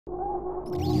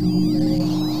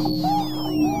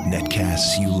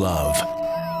Netcasts you love.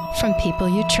 From people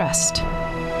you trust.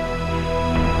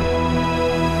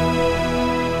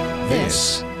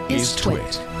 This is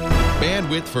Twit.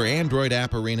 Bandwidth for Android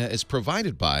App Arena is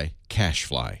provided by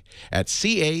CacheFly at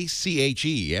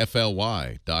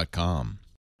CacheFly.com.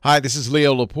 Hi, this is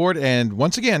Leo Laporte, and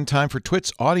once again, time for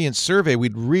Twit's audience survey.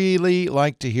 We'd really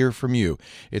like to hear from you.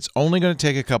 It's only going to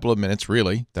take a couple of minutes,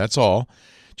 really. That's all.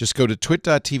 Just go to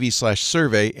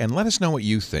twit.tv/survey and let us know what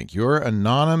you think. Your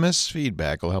anonymous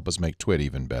feedback will help us make Twit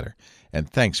even better. And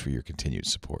thanks for your continued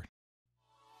support.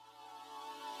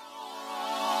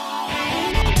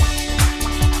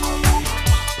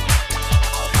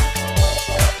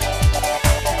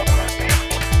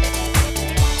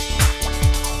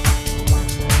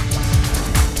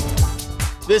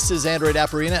 This is Android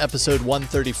App Arena, episode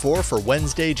 134 for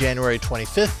Wednesday, January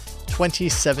 25th,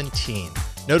 2017.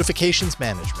 Notifications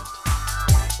Management.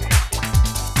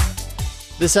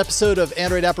 This episode of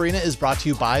Android App Arena is brought to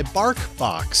you by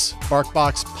Barkbox.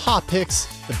 Barkbox Paw Picks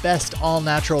the best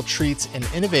all-natural treats and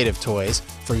innovative toys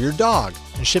for your dog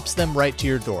and ships them right to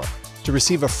your door. To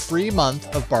receive a free month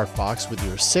of Barkbox with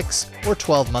your 6 or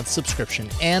 12-month subscription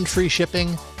and free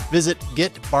shipping, visit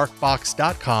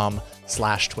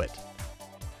getbarkbox.com/twit.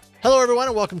 Hello, everyone,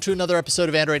 and welcome to another episode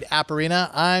of Android App Arena.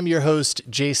 I'm your host,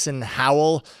 Jason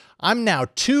Howell. I'm now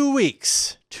 2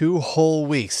 whole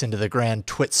weeks into the grand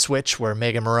Twit switch where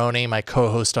Megan Maroney, my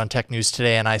co-host on Tech News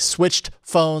Today, and I switched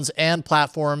phones and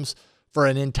platforms for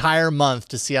an entire month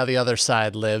to see how the other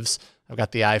side lives. I've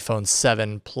got the iPhone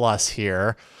 7 Plus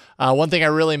here. One thing I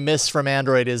really miss from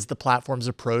Android is the platform's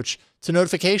approach to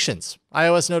notifications.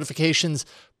 iOS notifications,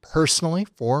 personally,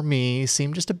 for me,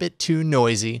 seem just a bit too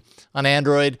noisy. On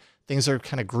Android, things are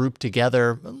kind of grouped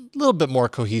together a little bit more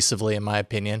cohesively, in my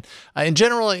opinion. In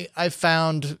general, I've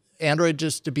found Android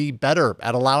just to be better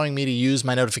at allowing me to use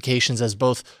my notifications as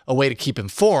both a way to keep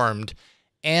informed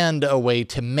and a way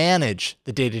to manage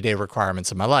the day-to-day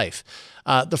requirements of my life.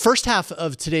 The first half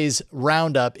of today's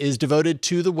roundup is devoted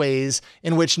to the ways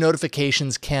in which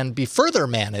notifications can be further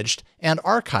managed and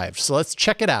archived. So let's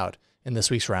check it out in this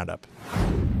week's roundup.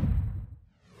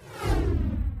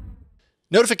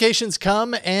 Notifications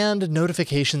come and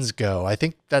notifications go. I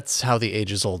think that's how the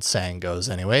ages-old saying goes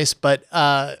anyways. But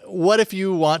what if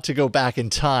you want to go back in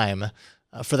time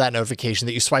for that notification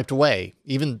that you swiped away,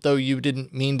 even though you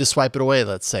didn't mean to swipe it away,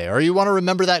 let's say? Or you want to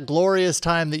remember that glorious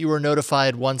time that you were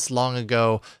notified once long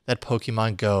ago that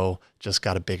Pokemon Go just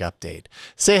got a big update.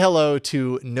 Say hello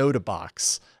to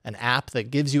Notibox, an app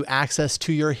that gives you access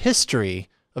to your history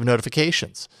of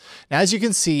notifications. Now, as you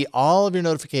can see, all of your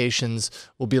notifications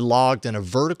will be logged in a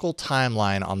vertical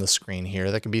timeline on the screen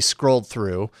here that can be scrolled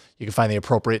through. You can find the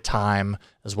appropriate time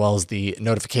as well as the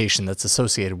notification that's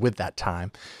associated with that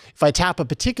time. If I tap a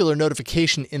particular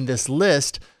notification in this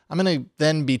list, I'm going to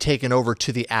then be taken over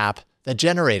to the app that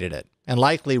generated it, and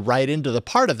likely right into the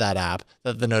part of that app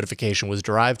that the notification was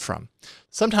derived from.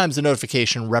 Sometimes the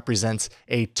notification represents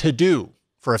a to-do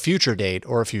for a future date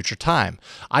or a future time.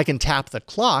 I can tap the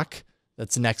clock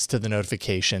that's next to the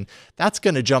notification. That's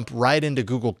going to jump right into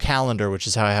Google Calendar, which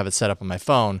is how I have it set up on my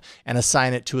phone, and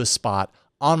assign it to a spot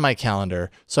on my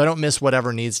calendar so I don't miss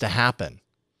whatever needs to happen.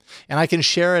 And I can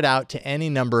share it out to any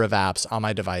number of apps on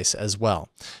my device as well.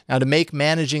 Now, to make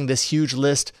managing this huge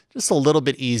list just a little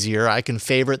bit easier, I can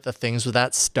favorite the things with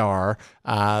that star,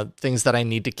 things that I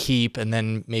need to keep, and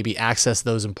then maybe access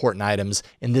those important items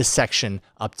in this section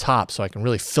up top so I can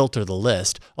really filter the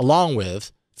list, along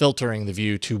with filtering the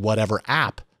view to whatever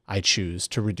app I choose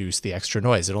to reduce the extra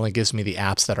noise. It only gives me the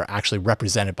apps that are actually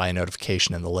represented by a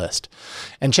notification in the list.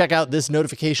 And check out this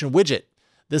notification widget.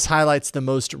 This highlights the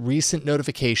most recent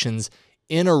notifications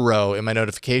in a row in my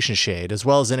notification shade, as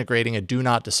well as integrating a Do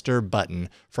Not Disturb button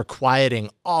for quieting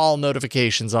all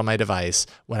notifications on my device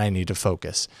when I need to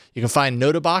focus. You can find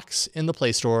Notibox in the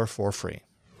Play Store for free.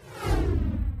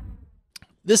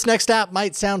 This next app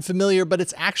might sound familiar, but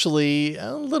it's actually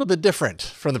a little bit different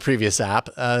from the previous app.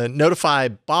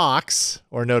 Notifybox,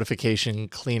 or Notification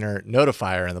Cleaner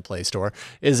Notifier in the Play Store,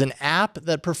 is an app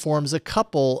that performs a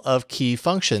couple of key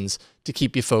functions to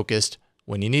keep you focused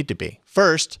when you need to be.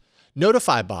 First,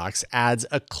 Notifybox adds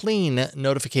a clean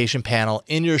notification panel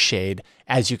in your shade,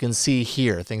 as you can see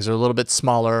here. Things are a little bit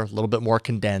smaller, a little bit more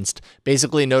condensed.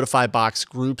 Basically, Notifybox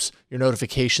groups your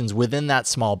notifications within that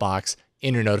small box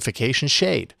in your notification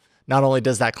shade. Not only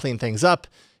does that clean things up,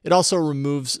 it also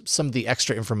removes some of the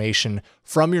extra information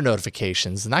from your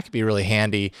notifications, and that can be really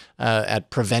handy at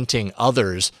preventing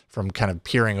others from kind of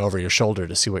peering over your shoulder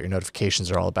to see what your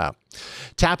notifications are all about.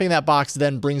 Tapping that box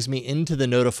then brings me into the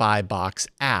Notifybox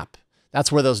app.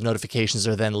 That's where those notifications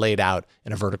are then laid out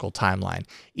in a vertical timeline.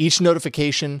 Each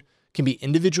notification can be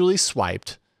individually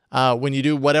swiped when you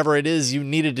do whatever it is you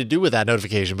needed to do with that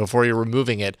notification before you're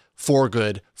removing it for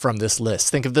good from this list.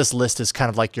 Think of this list as kind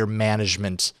of like your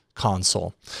management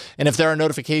console. And if there are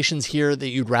notifications here that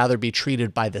you'd rather be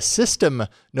treated by the system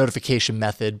notification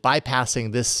method,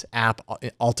 bypassing this app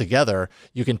altogether,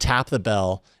 you can tap the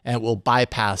bell and it will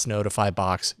bypass Notify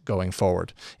Box going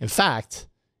forward. In fact,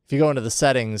 if you go into the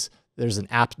settings, there's an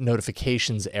app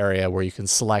notifications area where you can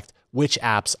select which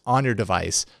apps on your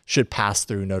device should pass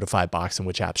through Notify Box and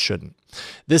which apps shouldn't.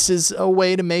 This is a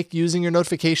way to make using your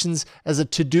notifications as a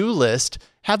to-do list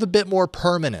have a bit more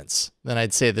permanence than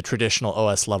I'd say the traditional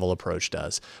OS level approach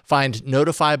does. Find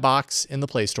Notify Box in the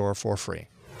Play Store for free.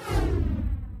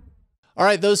 All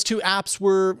right, those two apps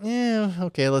were,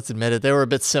 okay, let's admit it, they were a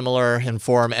bit similar in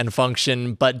form and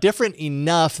function, but different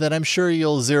enough that I'm sure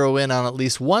you'll zero in on at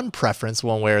least one preference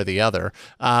one way or the other.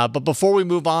 But before we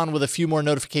move on with a few more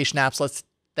notification apps, let's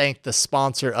thank the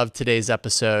sponsor of today's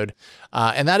episode,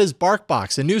 and that is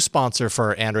Barkbox, a new sponsor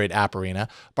for Android App Arena.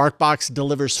 Barkbox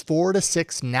delivers 4 to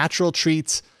 6 natural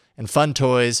treats and fun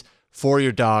toys for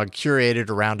your dog, curated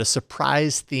around a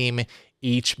surprise theme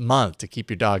each month to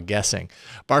keep your dog guessing.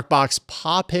 Barkbox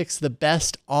paw picks the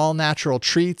best all-natural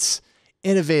treats,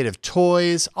 innovative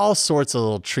toys, all sorts of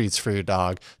little treats for your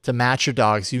dog to match your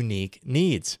dog's unique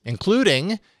needs,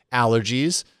 including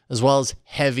allergies, as well as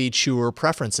heavy chewer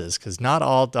preferences, because not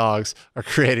all dogs are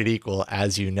created equal,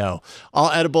 as you know.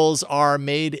 All edibles are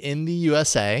made in the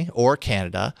USA or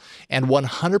Canada, and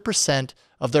 100%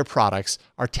 of their products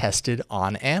are tested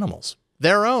on animals.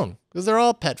 Their own, because they're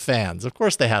all pet fans. Of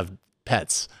course they have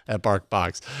pets at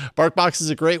Barkbox. Barkbox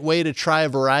is a great way to try a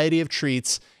variety of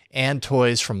treats and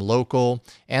toys from local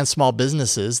and small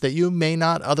businesses that you may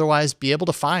not otherwise be able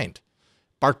to find.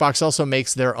 Barkbox also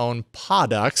makes their own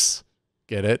products,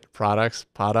 get it? Products,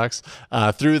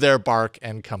 through their Bark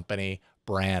 & Company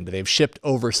brand. They've shipped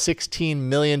over 16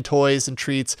 million toys and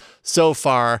treats so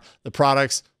far. The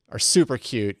products are super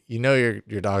cute. You know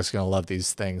your dog's going to love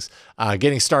these things.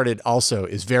 Getting started also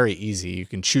is very easy. You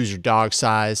can choose your dog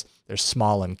size. They're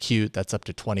small and cute. That's up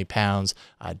to 20 pounds.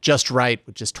 Just right,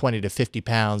 which is 20 to 50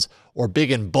 pounds, or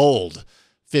big and bold,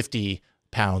 50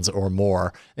 pounds or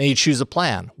more. Then you choose a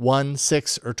plan. 1,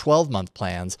 6, or 12-month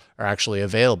plans are actually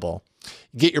available.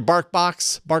 Get your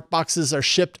Barkbox. Barkboxes are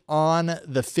shipped on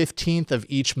the 15th of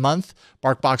each month.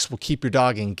 Barkbox will keep your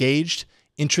dog engaged,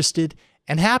 interested,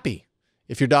 and happy.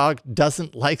 If your dog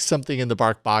doesn't like something in the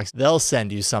Barkbox, they'll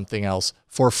send you something else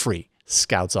for free.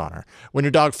 Scout's honor. When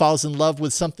your dog falls in love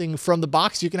with something from the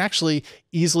box, you can actually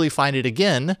easily find it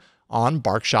again on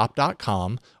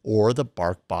barkshop.com or the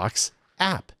Barkbox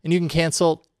app. And you can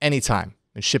cancel anytime.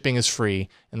 And shipping is free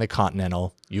in the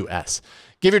continental US.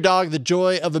 Give your dog the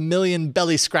joy of 1,000,000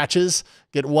 belly scratches.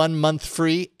 Get 1 month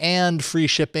free and free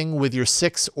shipping with your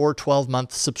 6 or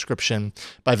 12-month subscription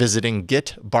by visiting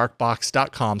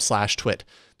getbarkbox.com/twit.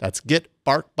 That's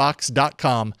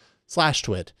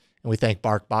getbarkbox.com/twit. And we thank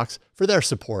Barkbox for their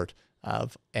support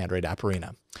of Android App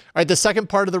Arena. All right, the second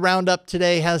part of the roundup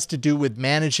today has to do with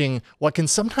managing what can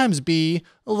sometimes be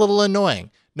a little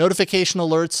annoying. Notification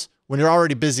alerts when you're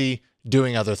already busy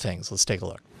doing other things. Let's take a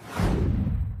look.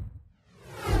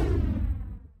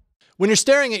 When you're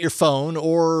staring at your phone,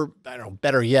 or I don't know,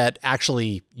 better yet,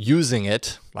 actually using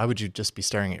it, why would you just be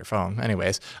staring at your phone?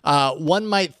 Anyways, one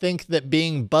might think that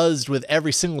being buzzed with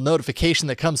every single notification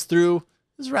that comes through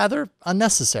is rather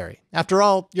unnecessary. After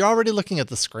all, you're already looking at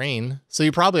the screen, so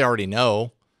you probably already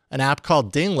know. An app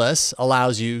called Dingless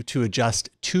allows you to adjust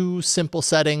 2 simple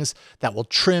settings that will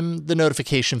trim the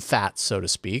notification fat, so to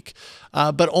speak,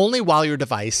 but only while your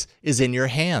device is in your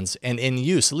hands and in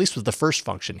use, at least with the first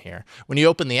function here. When you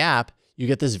open the app, you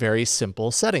get this very simple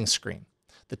settings screen.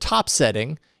 The top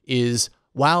setting is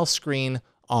while screen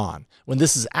on. When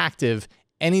this is active,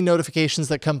 any notifications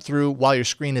that come through while your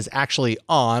screen is actually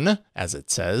on, as it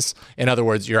says, in other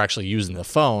words, you're actually using the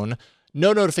phone,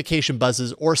 no notification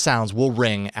buzzes or sounds will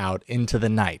ring out into the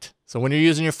night. So when you're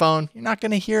using your phone, you're not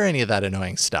going to hear any of that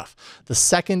annoying stuff. The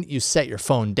second you set your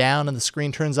phone down and the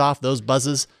screen turns off, those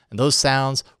buzzes and those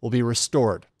sounds will be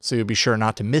restored. So you'll be sure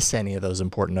not to miss any of those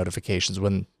important notifications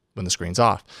when the screen's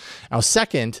off. Now,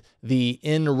 second, the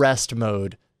in rest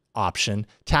mode option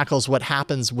tackles what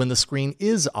happens when the screen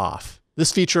is off.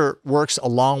 This feature works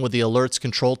along with the alerts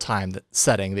control time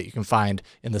setting that you can find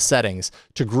in the settings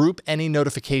to group any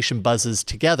notification buzzes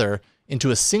together into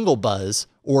a single buzz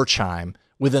or chime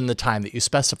within the time that you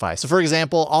specify. So for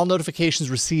example, all notifications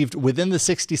received within the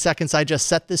 60 seconds I just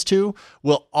set this to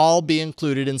will all be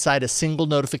included inside a single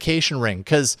notification ring,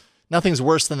 because Nothing's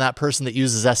worse than that person that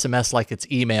uses SMS like it's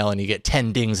email and you get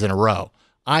 10 dings in a row.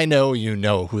 I know you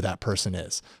know who that person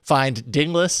is. Find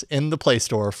Dingless in the Play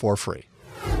Store for free.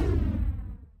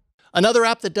 Another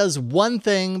app that does one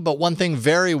thing, but one thing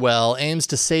very well, aims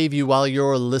to save you while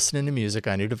you're listening to music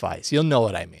on your device. You'll know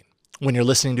what I mean. When you're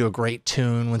listening to a great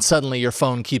tune, when suddenly your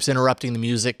phone keeps interrupting the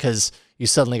music because you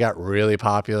suddenly got really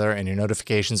popular and your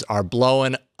notifications are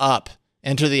blowing up.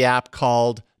 Enter the app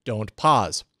called Don't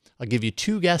Pause. I'll give you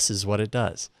 2 guesses what it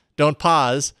does. Don't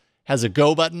Pause has a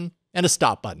go button and a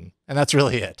stop button, and that's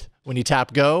really it. When you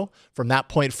tap go, from that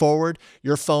point forward,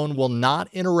 your phone will not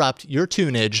interrupt your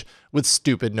tunage with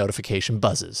stupid notification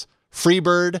buzzes.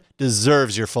 Freebird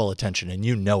deserves your full attention, and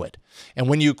you know it. And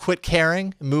when you quit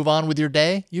caring and move on with your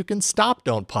day, you can stop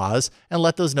Don't Pause and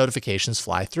let those notifications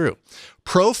fly through.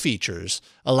 Pro features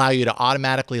allow you to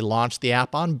automatically launch the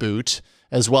app on boot,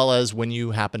 as well as when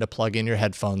you happen to plug in your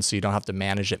headphones so you don't have to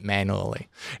manage it manually.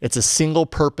 It's a single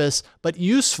purpose, but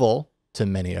useful, to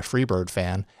many a Freebird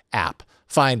fan, app.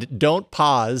 Find Don't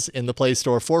Pause in the Play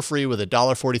Store for free with a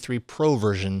 $1.43 Pro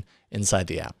version inside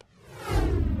the app.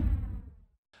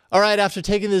 All right, after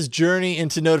taking this journey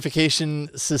into notification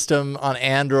system on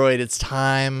Android, it's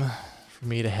time for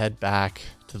me to head back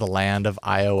to the land of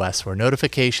iOS, where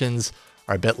notifications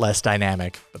are a bit less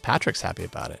dynamic, but Patrick's happy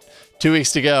about it. 2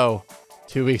 weeks to go.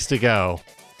 2 weeks to go.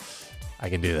 I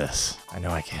can do this. I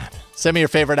know I can. Send me your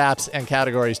favorite apps and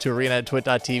categories to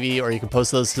arena@twit.tv, or you can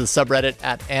post those to the subreddit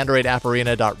at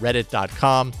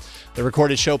androidapparena.reddit.com. The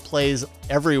recorded show plays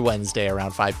every Wednesday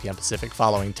around 5 p.m. Pacific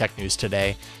following Tech News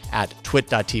Today at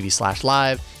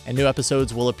twit.tv/live, and new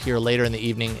episodes will appear later in the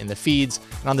evening in the feeds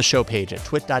and on the show page at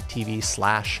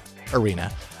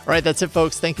twit.tv/arena. All right, that's it,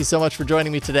 folks. Thank you so much for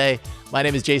joining me today. My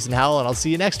name is Jason Howell, and I'll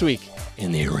see you next week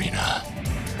in the arena.